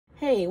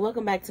Hey,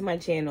 welcome back to my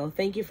channel.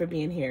 Thank you for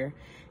being here.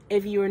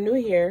 If you are new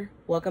here,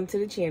 welcome to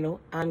the channel.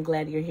 I'm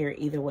glad you're here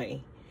either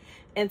way.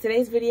 In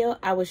today's video,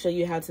 I will show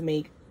you how to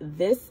make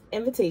this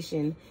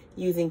invitation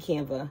using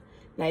Canva.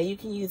 Now you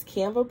can use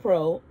Canva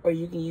Pro or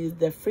you can use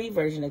the free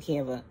version of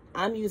Canva.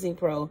 I'm using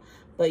Pro,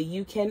 but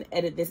you can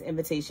edit this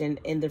invitation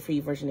in the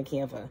free version of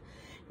Canva.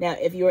 Now,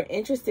 if you are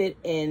interested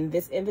in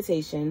this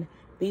invitation,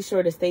 be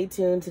sure to stay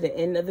tuned to the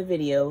end of the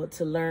video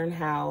to learn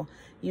how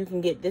you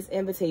can get this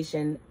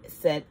invitation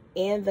set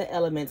and the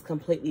elements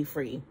completely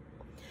free.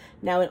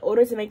 Now, in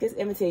order to make this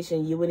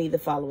invitation, you will need the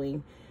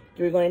following.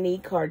 You're going to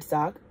need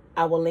Cardstock.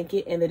 I will link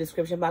it in the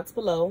description box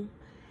below.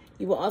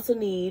 You will also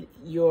need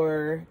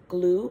your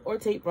glue or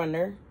tape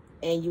runner,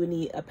 and you will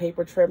need a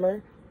paper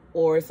trimmer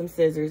or some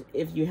scissors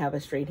if you have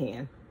a straight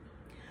hand.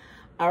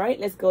 All right,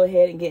 let's go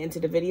ahead and get into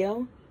the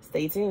video.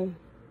 Stay tuned.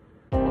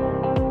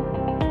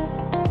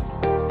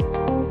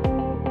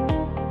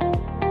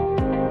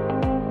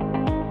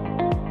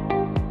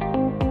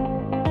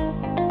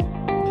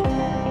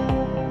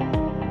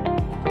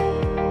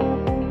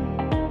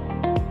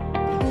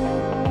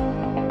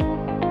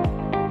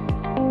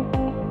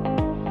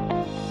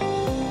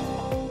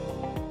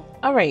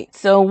 All right,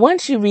 so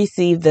once you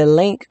receive the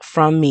link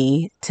from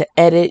me to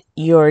edit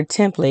your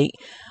template,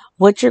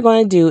 what you're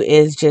going to do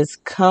is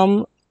just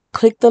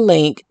click the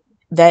link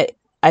that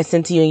I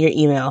sent to you in your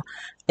email.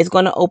 It's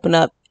going to open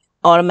up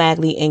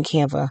automatically in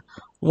Canva.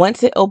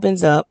 Once it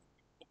opens up,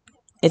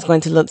 it's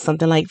going to look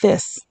something like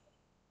this.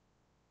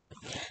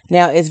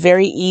 Now, it's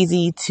very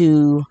easy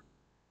to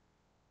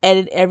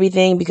edit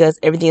everything because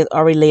everything is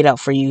already laid out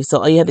for you. So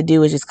all you have to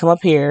do is just come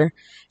up here,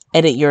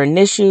 edit your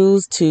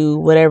initials to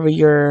whatever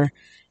your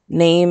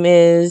name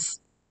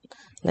is.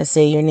 Let's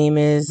say your name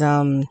is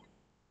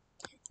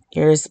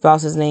your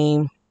spouse's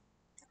name.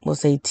 We'll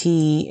say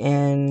T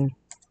and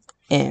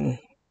N.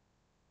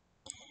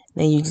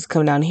 Then you just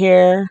come down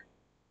here,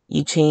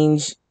 you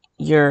change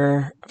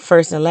your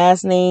first and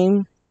last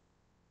name.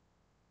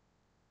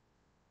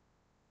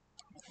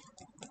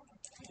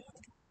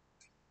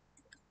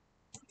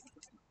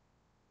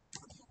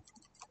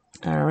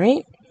 All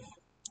right,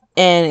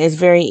 and it's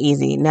very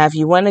easy. Now if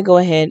you want to go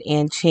ahead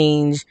and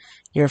change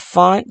your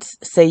fonts,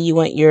 say you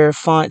want your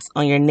fonts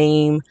on your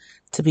name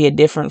to be a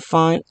different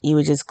font, you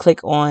would just click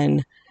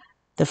on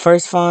the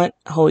first font,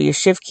 hold your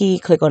shift key,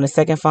 click on the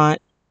second font,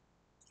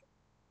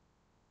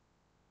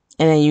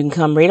 and then you can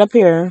come right up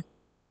here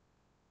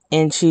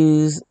and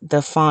choose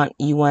the font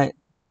you want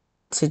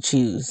to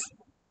choose.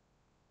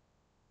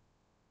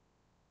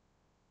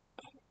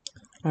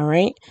 All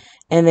right,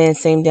 and then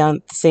same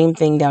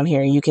thing down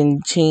here. You can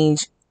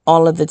change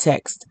all of the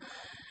text.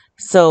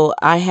 So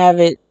I have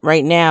it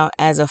right now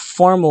as a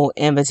formal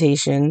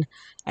invitation.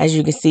 As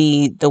you can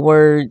see, the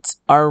words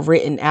are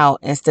written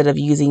out instead of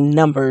using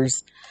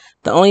numbers.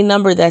 The only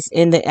number that's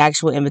in the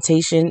actual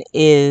invitation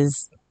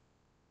is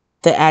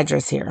the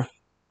address here.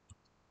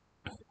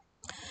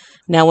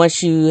 Now,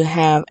 once you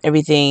have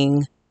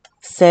everything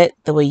set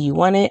the way you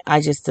want it,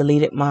 I just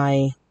deleted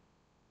my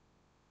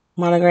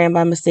monogram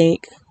by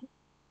mistake.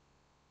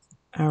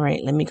 All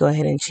right, let me go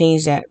ahead and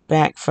change that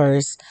back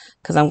first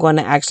because I'm going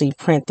to actually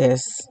print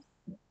this.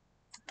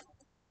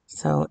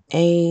 So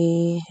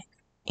A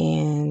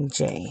and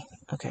J.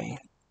 Okay.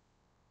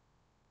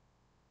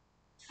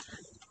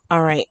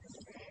 All right.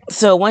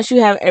 So once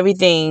you have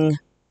everything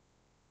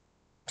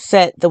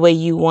set the way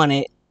you want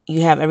it,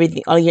 you have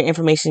everything, all your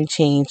information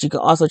changed. You can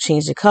also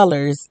change the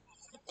colors.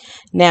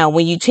 Now,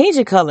 when you change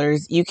the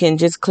colors, you can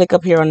just click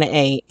up here on the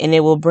A and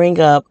it will bring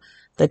up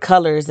the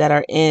colors that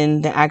are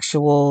in the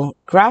actual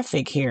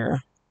graphic here.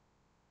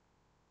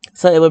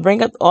 So it will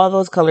bring up all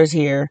those colors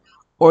here,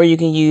 or you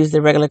can use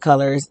the regular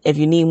colors. If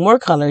you need more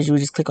colors, you would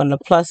just click on the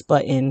plus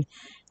button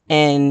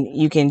and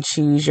you can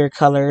choose your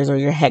colors or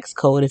your hex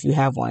code if you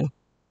have one.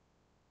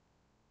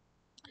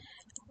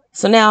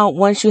 So now,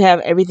 once you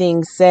have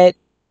everything set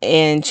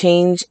and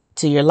changed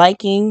to your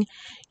liking,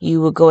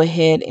 you will go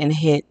ahead and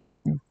hit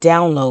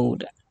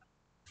download.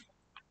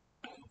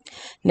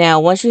 Now,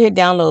 once you hit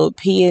download,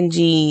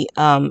 PNG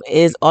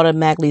is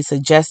automatically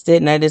suggested,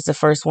 and that is the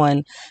first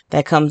one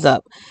that comes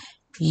up.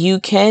 You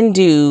can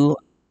do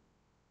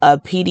a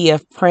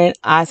PDF print.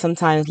 I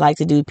sometimes like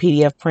to do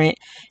PDF print.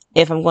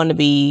 If I'm going to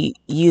be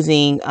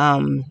using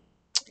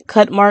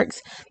cut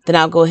marks, then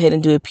I'll go ahead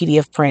and do a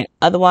PDF print.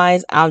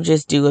 Otherwise, I'll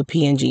just do a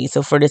PNG.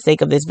 So for the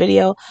sake of this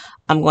video,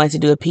 I'm going to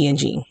do a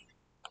PNG.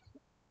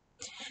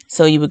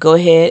 So you would go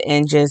ahead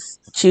and just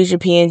choose your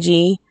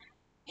PNG,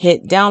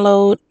 hit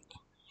download,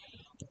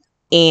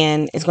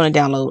 and it's going to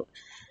download.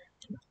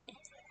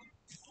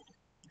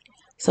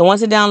 So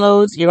once it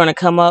downloads, you're going to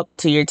come up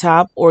to your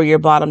top or your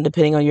bottom,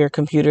 depending on your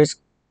computer's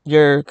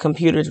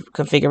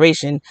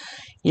configuration.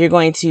 You're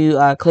going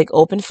to click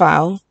open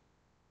file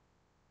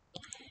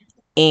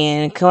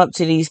and come up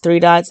to these three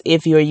dots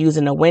if you're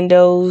using a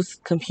Windows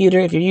computer.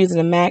 If you're using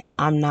a Mac,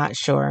 I'm not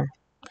sure.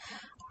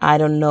 I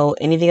don't know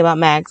anything about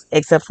Macs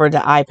except for the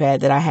iPad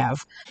that I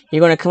have.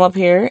 You're going to come up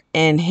here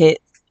and hit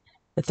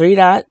the three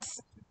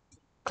dots,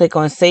 click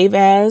on save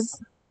as,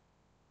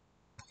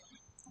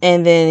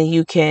 and then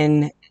you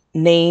can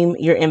name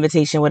your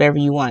invitation whatever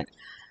you want.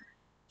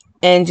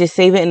 And just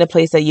save it in a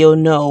place that you'll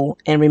know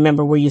and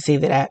remember where you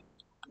saved it at.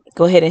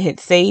 Go ahead and hit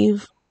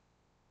save.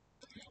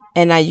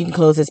 And now you can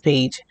close this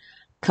page.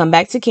 Come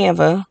back to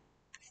Canva.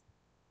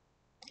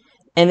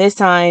 And this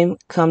time,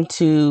 come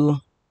to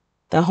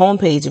the home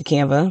page of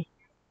Canva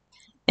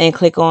and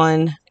click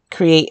on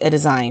Create a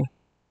Design.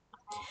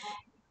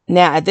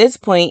 Now, at this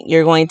point,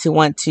 you're going to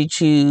want to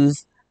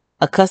choose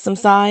a custom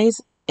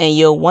size, and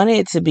you'll want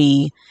it to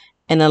be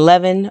an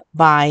 11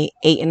 by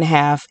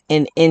 8.5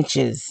 in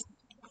inches.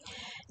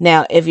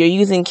 Now, if you're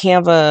using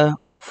Canva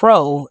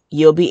Pro,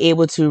 you'll be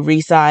able to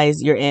resize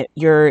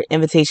your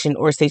invitation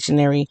or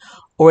stationery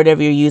or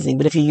whatever you're using.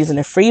 But if you're using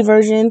a free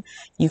version,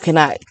 you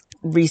cannot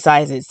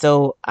resize it.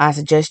 So I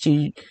suggest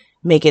you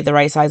make it the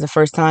right size the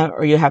first time,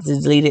 or you'll have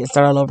to delete it and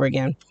start all over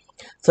again.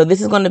 So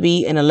this is going to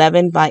be an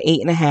 11 by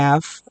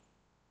 8.5.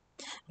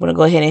 I'm going to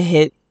go ahead and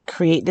hit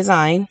Create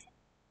Design.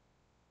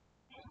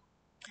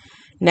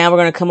 Now we're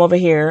going to come over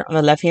here on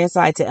the left-hand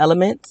side to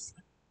Elements.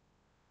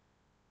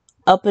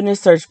 Up in the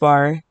search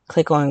bar,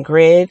 click on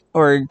Grid,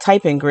 or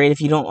type in Grid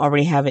if you don't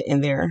already have it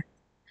in there,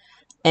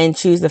 and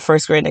choose the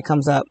first grid that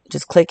comes up.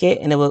 Just click it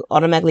and it will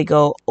automatically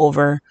go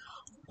over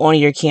on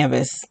your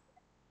canvas.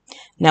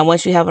 Now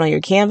once you have it on your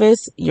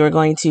canvas, you're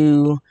going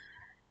to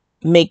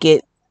make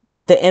it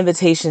the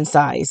invitation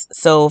size.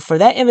 So for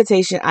that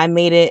invitation, I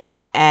made it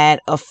at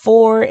a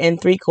 4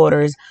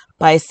 3/4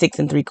 by 6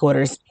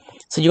 3/4.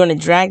 So you're going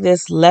to drag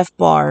this left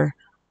bar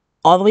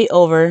all the way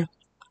over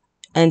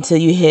until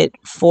you hit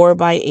 4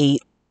 by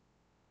 8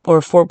 or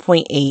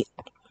 4.8,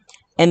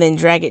 and then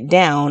drag it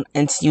down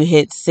until you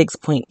hit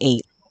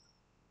 6.8.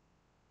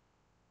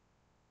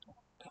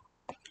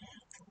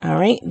 All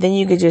right, then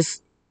you could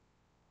just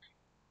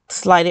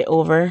slide it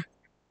over.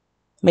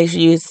 Make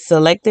sure you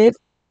select it,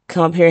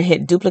 come up here and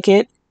hit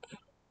duplicate,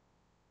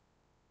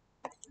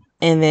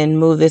 and then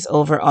move this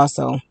over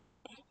also.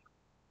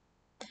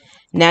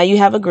 Now you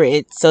have a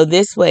grid, so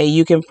this way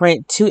you can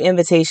print 2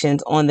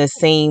 invitations on the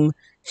same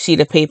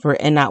sheet of paper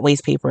and not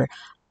waste paper.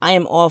 I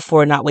am all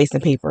for not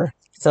wasting paper,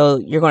 so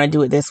you're going to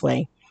do it this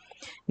way.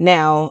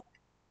 Now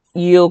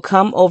you'll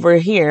come over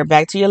here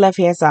back to your left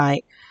hand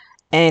side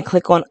and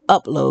click on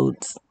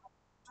Uploads.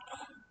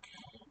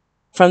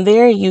 From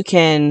there you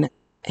can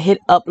hit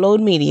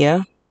Upload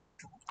Media,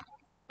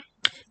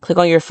 click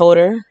on your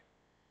folder,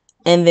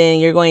 and then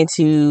you're going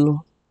to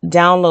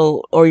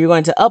download, or you're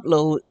going to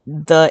upload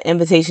the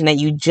invitation that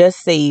you just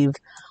saved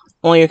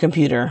on your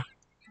computer.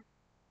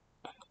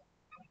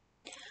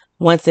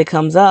 Once it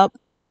comes up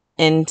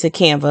into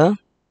Canva,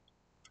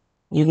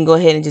 you can go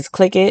ahead and just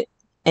click it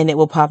and it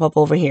will pop up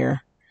over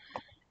here.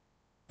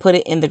 Put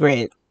it in the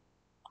grid.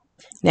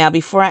 Now,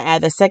 before I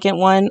add the second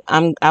one,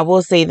 I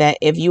will say that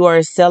if you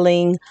are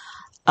selling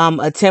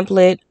a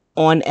template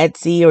on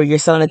Etsy, or you're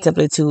selling a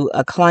template to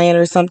a client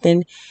or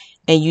something,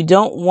 and you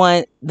don't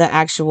want the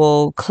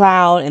actual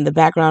cloud and the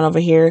background over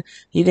here,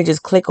 you can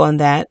just click on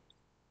that.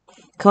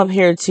 Come up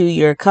here to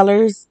your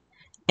colors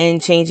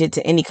and change it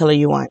to any color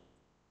you want.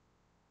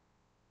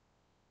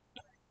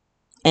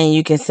 And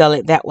you can sell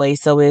it that way.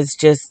 So it's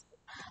just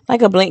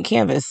like a blank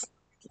canvas.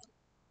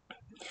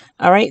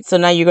 All right. So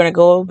now you're going to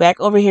go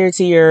back over here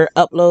to your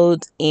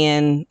uploads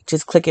and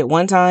just click it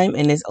one time,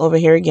 and it's over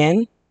here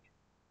again.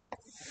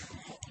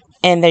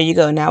 And there you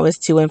go. Now it's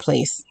 2 in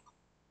place.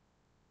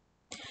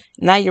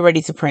 Now you're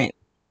ready to print.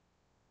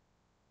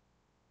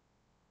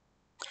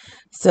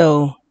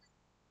 So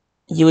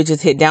you would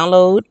just hit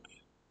download,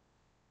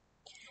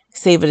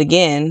 save it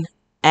again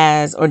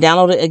as, or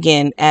download it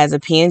again as a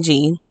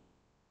PNG.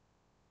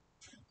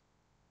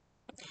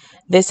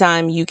 This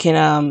time you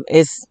can,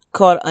 it's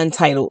called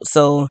Untitled.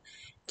 So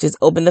just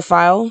open the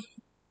file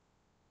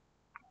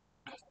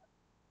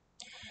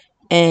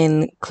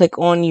and click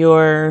on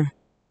your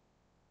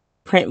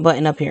print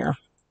button up here.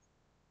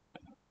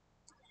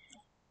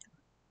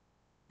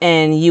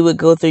 And you would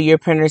go through your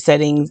printer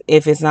settings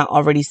if it's not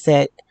already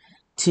set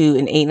to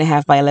an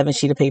 8.5 by 11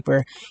 sheet of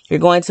paper. You're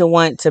going to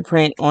want to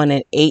print on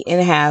an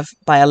 8.5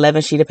 by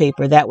 11 sheet of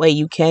paper. That way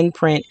you can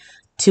print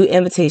 2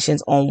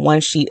 invitations on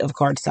 1 sheet of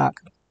cardstock.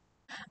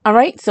 All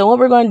right, so what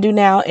we're going to do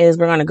now is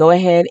we're going to go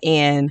ahead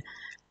and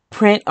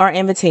print our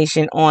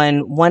invitation on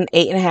 1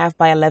 8.5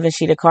 by 11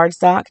 sheet of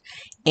cardstock,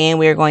 and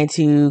we're going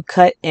to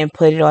cut and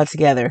put it all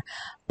together.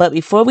 But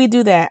before we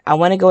do that, I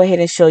want to go ahead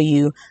and show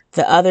you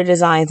the other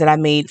designs that I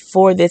made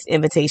for this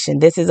invitation.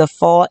 This is a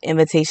fall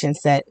invitation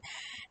set.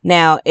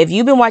 Now, if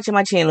you've been watching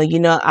my channel, you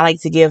know I like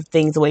to give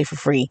things away for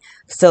free.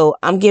 So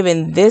I'm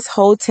giving this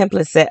whole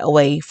template set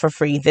away for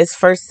free. This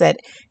first set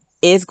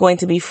is going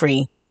to be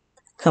free,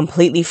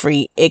 completely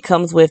free. It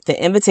comes with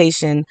the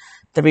invitation,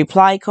 the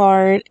reply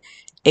card.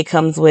 It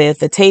comes with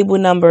the table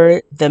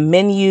number, the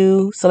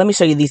menu. So let me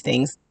show you these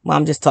things while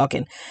I'm just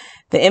talking.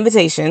 The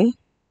invitation.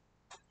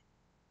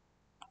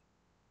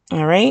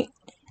 All right.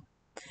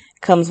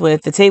 Comes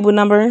with the table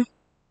number.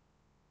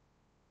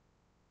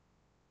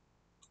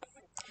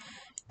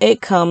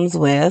 It comes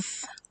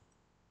with,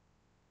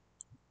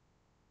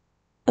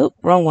 oh,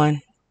 wrong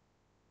one.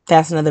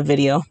 That's another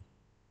video.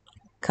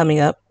 coming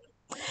up.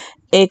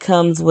 It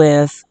comes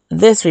with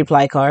this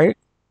reply card.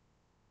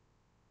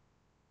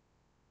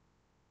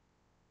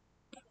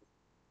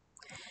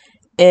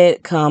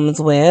 It comes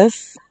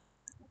with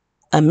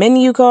a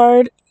menu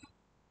card.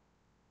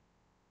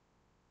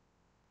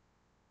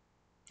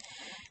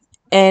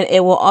 And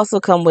it will also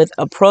come with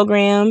a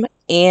program,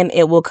 and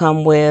it will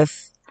come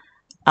with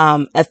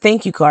a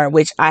thank you card,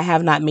 which I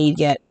have not made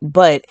yet.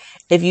 But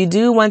if you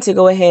do want to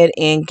go ahead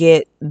and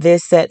get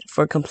this set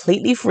for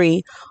completely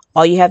free,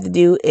 all you have to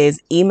do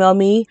is email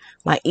me.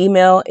 My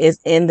email is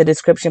in the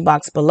description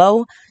box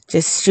below.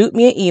 Just shoot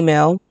me an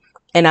email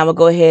and I will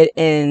go ahead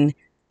and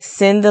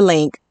send the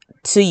link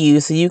to you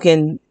so you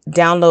can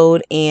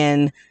download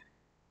and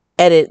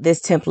edit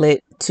this template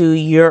to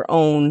your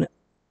own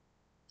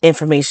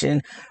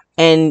information.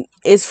 And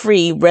it's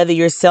free, whether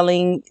you're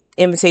selling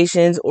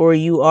invitations or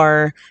you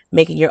are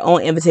making your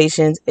own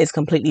invitations. It's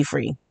completely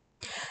free.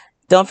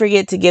 Don't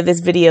forget to give this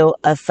video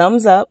a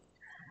thumbs up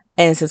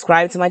and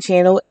subscribe to my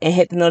channel and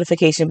hit the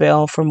notification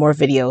bell for more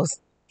videos.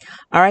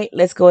 All right,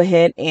 let's go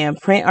ahead and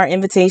print our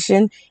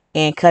invitation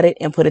and cut it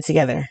and put it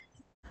together.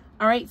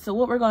 All right, so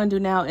what we're going to do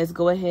now is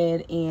go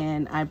ahead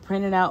and I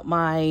printed out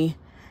my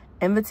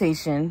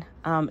invitation.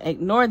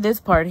 Ignore this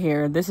part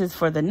here. This is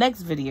for the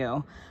next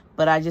video,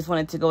 but I just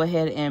wanted to go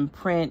ahead and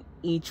print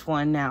each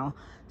one now.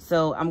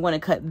 So I'm going to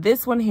cut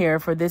this one here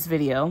for this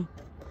video,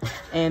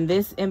 and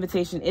this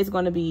invitation is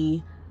going to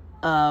be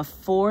 4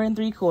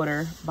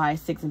 3/4 by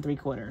 6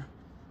 3/4.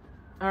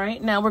 All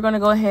right, now we're going to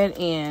go ahead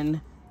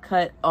and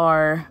cut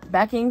our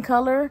backing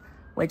color,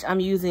 which I'm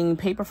using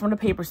paper from the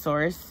paper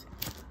source.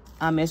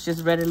 It's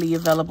just readily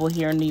available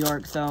here in New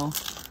York, so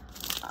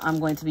I'm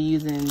going to be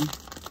using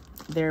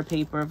their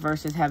paper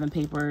versus having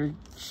paper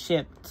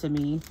shipped to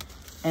me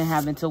and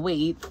having to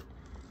wait.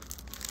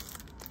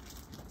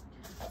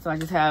 So I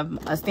just have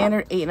a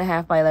standard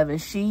 8.5 by 11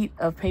 sheet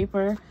of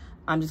paper.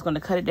 I'm just going to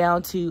cut it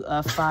down to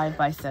a 5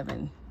 by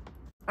 7.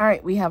 All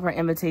right, we have our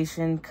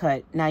invitation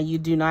cut. Now you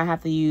do not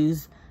have to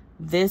use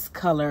this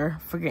color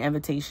for your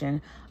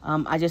invitation.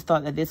 I just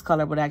thought that this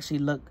color would actually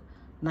look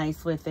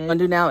nice with it. What I'm going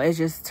to do now is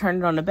just turn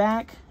it on the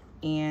back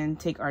and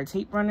take our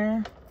tape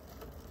runner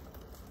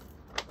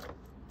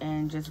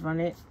and just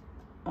run it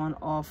on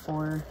all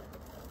 4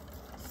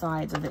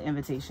 sides of the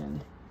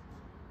invitation.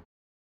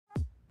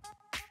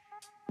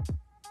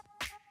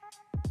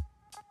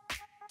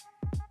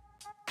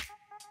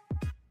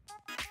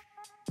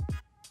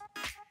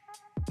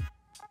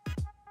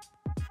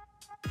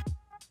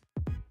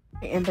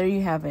 And there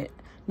you have it.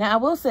 Now I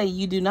will say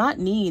you do not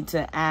need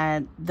to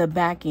add the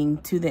backing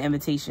to the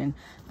invitation.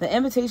 The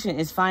invitation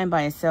is fine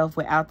by itself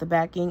without the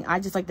backing. I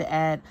just like to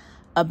add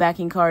a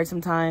backing card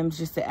sometimes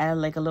just to add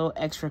like a little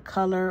extra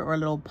color or a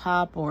little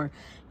pop, or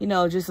you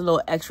know, just a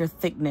little extra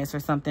thickness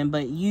or something.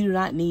 But you do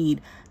not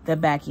need the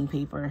backing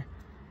paper.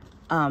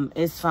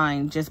 It's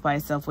fine just by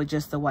itself with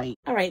just the white.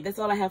 All right, that's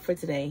all I have for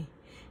today.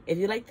 If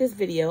you liked this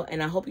video,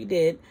 and I hope you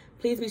did,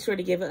 please be sure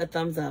to give it a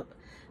thumbs up.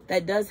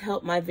 That does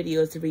help my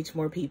videos to reach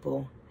more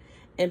people.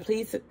 And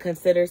please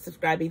consider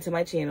subscribing to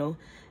my channel,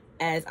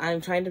 as I'm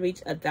trying to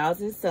reach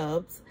 1,000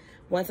 subs.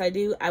 Once I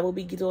do, I will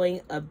be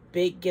doing a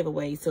big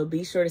giveaway, so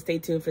be sure to stay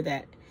tuned for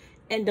that.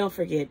 And don't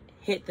forget,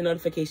 hit the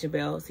notification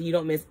bell so you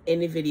don't miss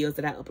any videos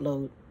that I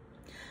upload.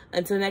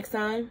 Until next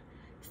time,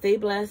 stay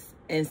blessed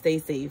and stay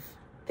safe.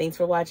 Thanks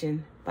for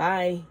watching.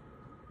 Bye.